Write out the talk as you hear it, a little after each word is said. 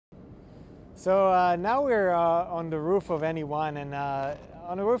So now we're on the roof of NE01, and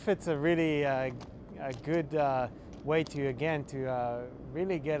on the roof it's a really a good way to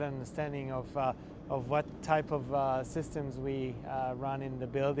really get an understanding of what type of systems we run in the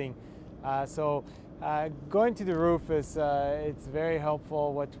building. Going to the roof is it's very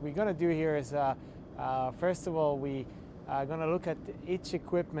helpful. What we're going to do here is first of all we are going to look at each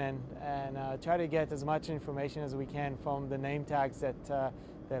equipment and try to get as much information as we can from the name tags that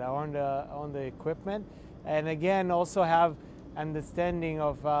are on the equipment, and again also have understanding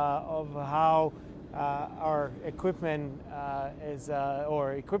of how our equipment is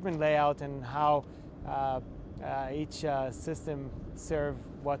or equipment layout, and how each system serve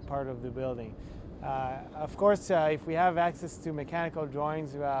what part of the building. Of course, if we have access to mechanical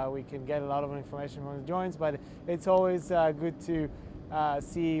drawings, we can get a lot of information from the drawings, but it's always good to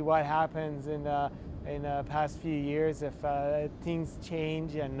see what happens in the past few years if things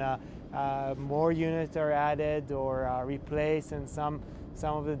change and more units are added or replaced, and some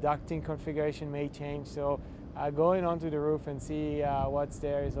of the ducting configuration may change. So going onto the roof and see what's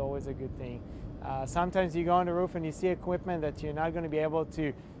there is always a good thing. Sometimes you go on the roof and you see equipment that you're not going to be able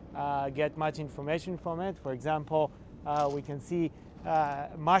to get much information from it. For example, we can see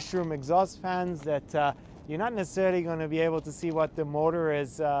mushroom exhaust fans that you're not necessarily going to be able to see what the motor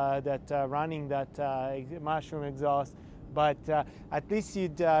is running that mushroom exhaust, but at least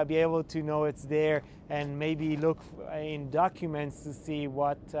you'd be able to know it's there, and maybe look in documents to see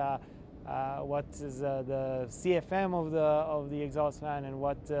what is the CFM of the exhaust fan, and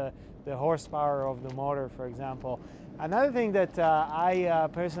what the horsepower of the motor, for example. Another thing that I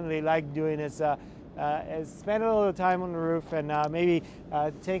personally like doing is spend a little time on the roof and maybe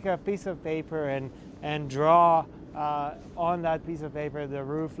take a piece of paper and draw on that piece of paper the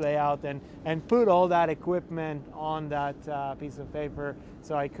roof layout, and put all that equipment on that piece of paper,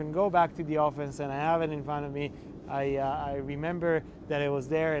 so I can go back to the office and I have it in front of me. I remember that it was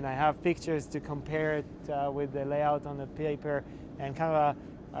there, and I have pictures to compare it with the layout on the paper, and kind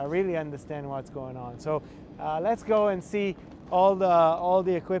of really understand what's going on. So let's go and see all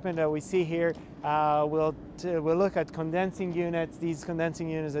the equipment that we see here. We'll look at condensing units. These condensing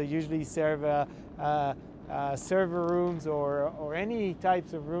units are usually serve server rooms or any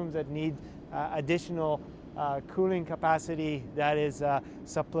types of rooms that need additional cooling capacity, that is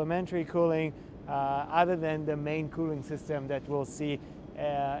supplementary cooling other than the main cooling system that we'll see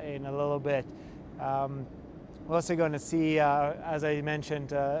in a little bit. We're also going to see, as I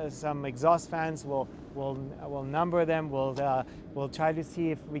mentioned, some exhaust fans. We'll number them. We'll try to see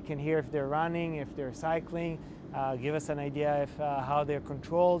if we can hear if they're running, if they're cycling, give us an idea of how they're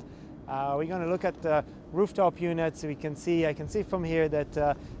controlled. We're going to look at the rooftop units. I can see from here that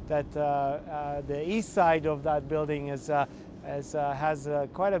the east side of that building has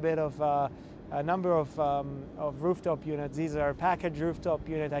quite a bit of a number of rooftop units. These are packaged rooftop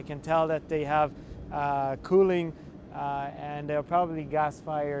units. I can tell that they have cooling, and they're probably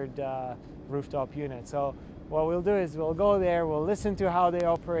gas-fired rooftop units. So what we'll do is we'll go there, we'll listen to how they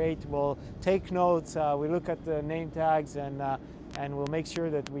operate, we'll take notes, we look at the name tags, and we'll make sure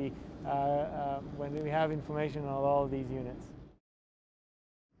that when we have information on all of these units.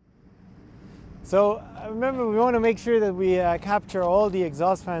 So remember, we want to make sure that we capture all the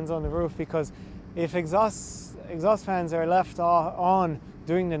exhaust fans on the roof, because if exhaust fans are left on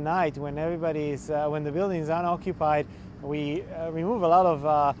during the night when when the building is unoccupied, we remove a lot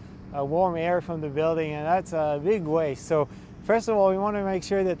of warm air from the building, and that's a big waste. So first of all, we want to make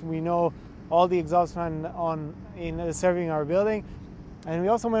sure that we know all the exhaust fans serving our building, and we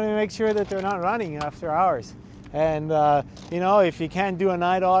also want to make sure that they're not running after hours. And you know, if you can't do a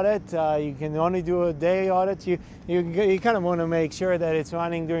night audit, you can only do a day audit. You kind of want to make sure that it's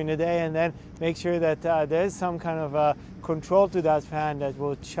running during the day, and then make sure that there's some kind of control to that fan that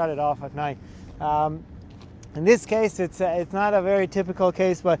will shut it off at night. In this case, it's not a very typical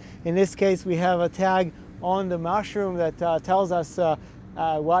case, but in this case we have a tag on the mushroom that tells us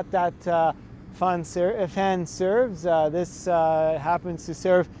what that fan serves. This happens to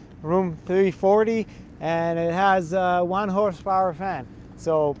serve room 340, and it has 1 horsepower fan.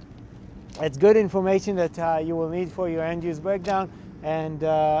 So it's good information that you will need for your end use breakdown. And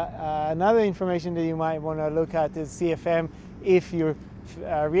another information that you might want to look at is CFM, if you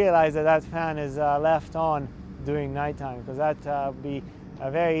realize that fan is left on during nighttime, because that would be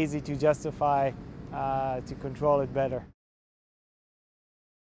very easy to justify to control it better.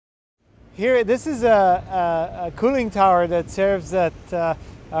 Here, this is a cooling tower that serves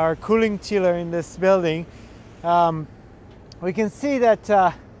our cooling chiller in this building. We can see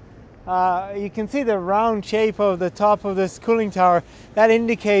that you can see the round shape of the top of this cooling tower. That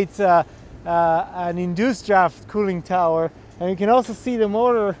indicates an induced draft cooling tower, and you can also see the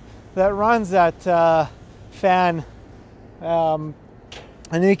motor that runs that fan. And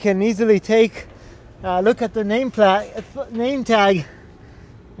you can easily take look at the name tag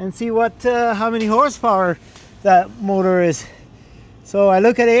and see how many horsepower that motor is. So I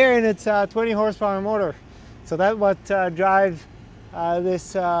look at here and it's a 20 horsepower motor. So that's what drives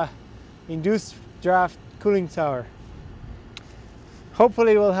this induced draft cooling tower.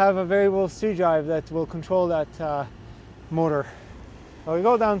 Hopefully we'll have a variable speed drive that will control that motor. So we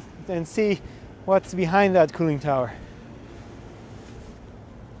go down and see what's behind that cooling tower.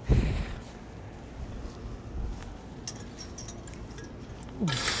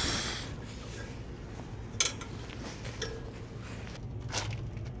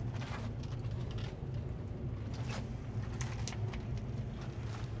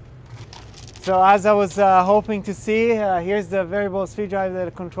 So as I was hoping to see, here's the variable speed drive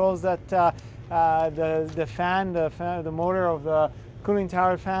that controls that the motor of the cooling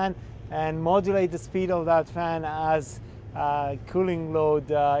tower fan, and modulate the speed of that fan as cooling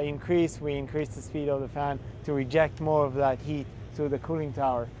load increase. We increase the speed of the fan to reject more of that heat to the cooling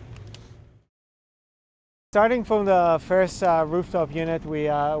tower. Starting from the first rooftop unit, we're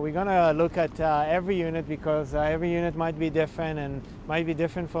going to look at every unit, because every unit might be different and might be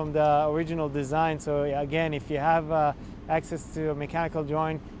different from the original design. So again, if you have access to a mechanical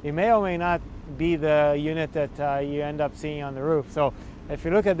joint, it may or may not be the unit that you end up seeing on the roof. So if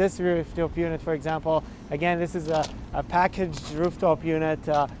you look at this rooftop unit, for example, again, this is a packaged rooftop unit.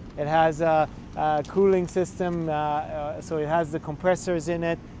 It has a cooling system, so it has the compressors in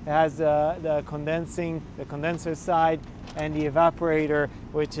it. It has the condenser side, and the evaporator,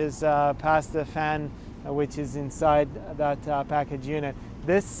 which is past the fan, which is inside that package unit.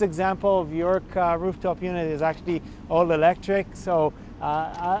 This example of York rooftop unit is actually all electric. So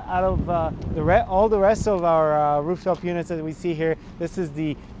out of all the rest of our rooftop units that we see here, this is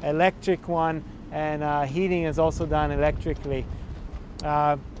the electric one, and heating is also done electrically.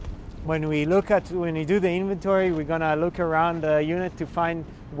 When we do the inventory, we're going to look around the unit to find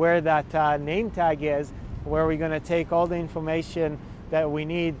where that name tag is, where we're going to take all the information that we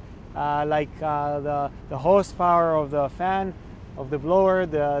need, like the horsepower of the fan, of the blower,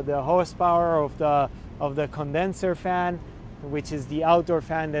 the horsepower of the condenser fan, which is the outdoor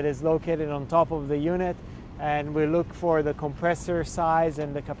fan that is located on top of the unit. And we look for the compressor size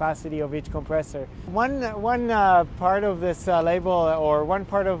and the capacity of each compressor. One part of this label, or one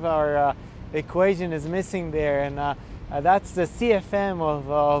part of our equation, is missing there, and that's the CFM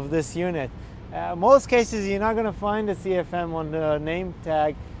of this unit. Most cases you're not going to find a CFM on the name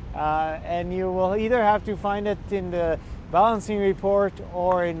tag, and you will either have to find it in the balancing report,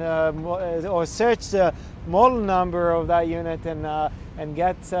 or or search the model number of that unit and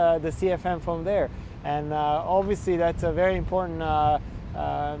get the CFM from there. And obviously that's a very important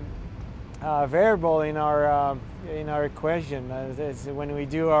variable in our equation. When we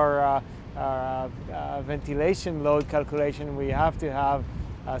do our ventilation load calculation, we have to have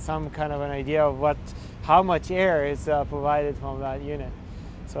some kind of an idea of how much air is provided from that unit.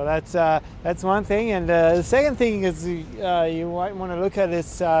 So that's one thing. And the second thing is you might want to look at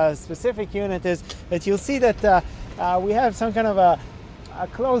this specific unit, is that you'll see that we have some kind of a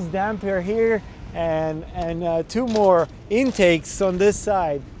closed damper here, and two more intakes on this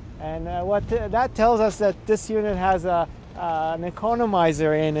side. And what that tells us, that this unit has an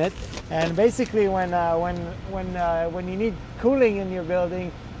economizer in it. And basically, when you need cooling in your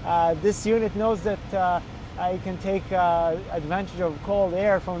building, this unit knows that you can take advantage of cold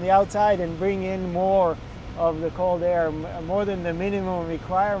air from the outside and bring in more of the cold air, more than the minimum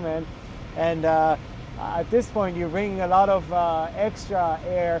requirement. And at this point, you bring a lot of extra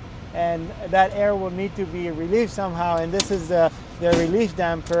air, and that air will need to be relieved somehow. And this is the relief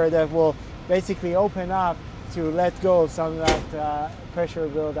damper that will basically open up to let go of some of that pressure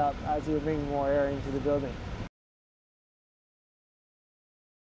buildup as you bring more air into the building.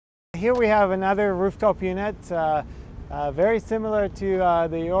 Here we have another rooftop unit, very similar to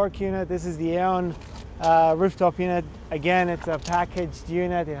the York unit. This is the NE01 rooftop unit. Again, it's a packaged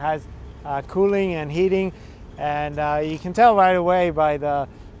unit. It has cooling and heating, and you can tell right away by the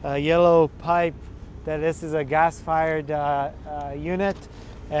yellow pipe that this is a gas-fired unit.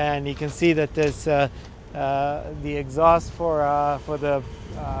 And you can see that there's the exhaust for the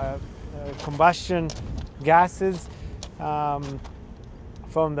combustion gases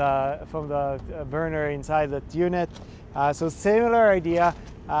from the burner inside that unit. So similar idea.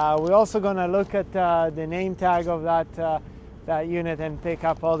 We're also going to look at the name tag of that unit and pick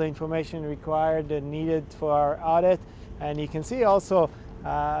up all the information required and needed for our audit. And you can see also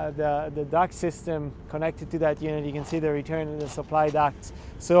the duct system connected to that unit. You can see the return and the supply ducts.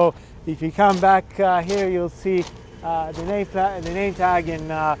 So if you come back here, you'll see the name tag,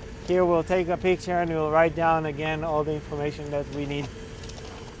 and here we'll take a picture and we'll write down again all the information that we need.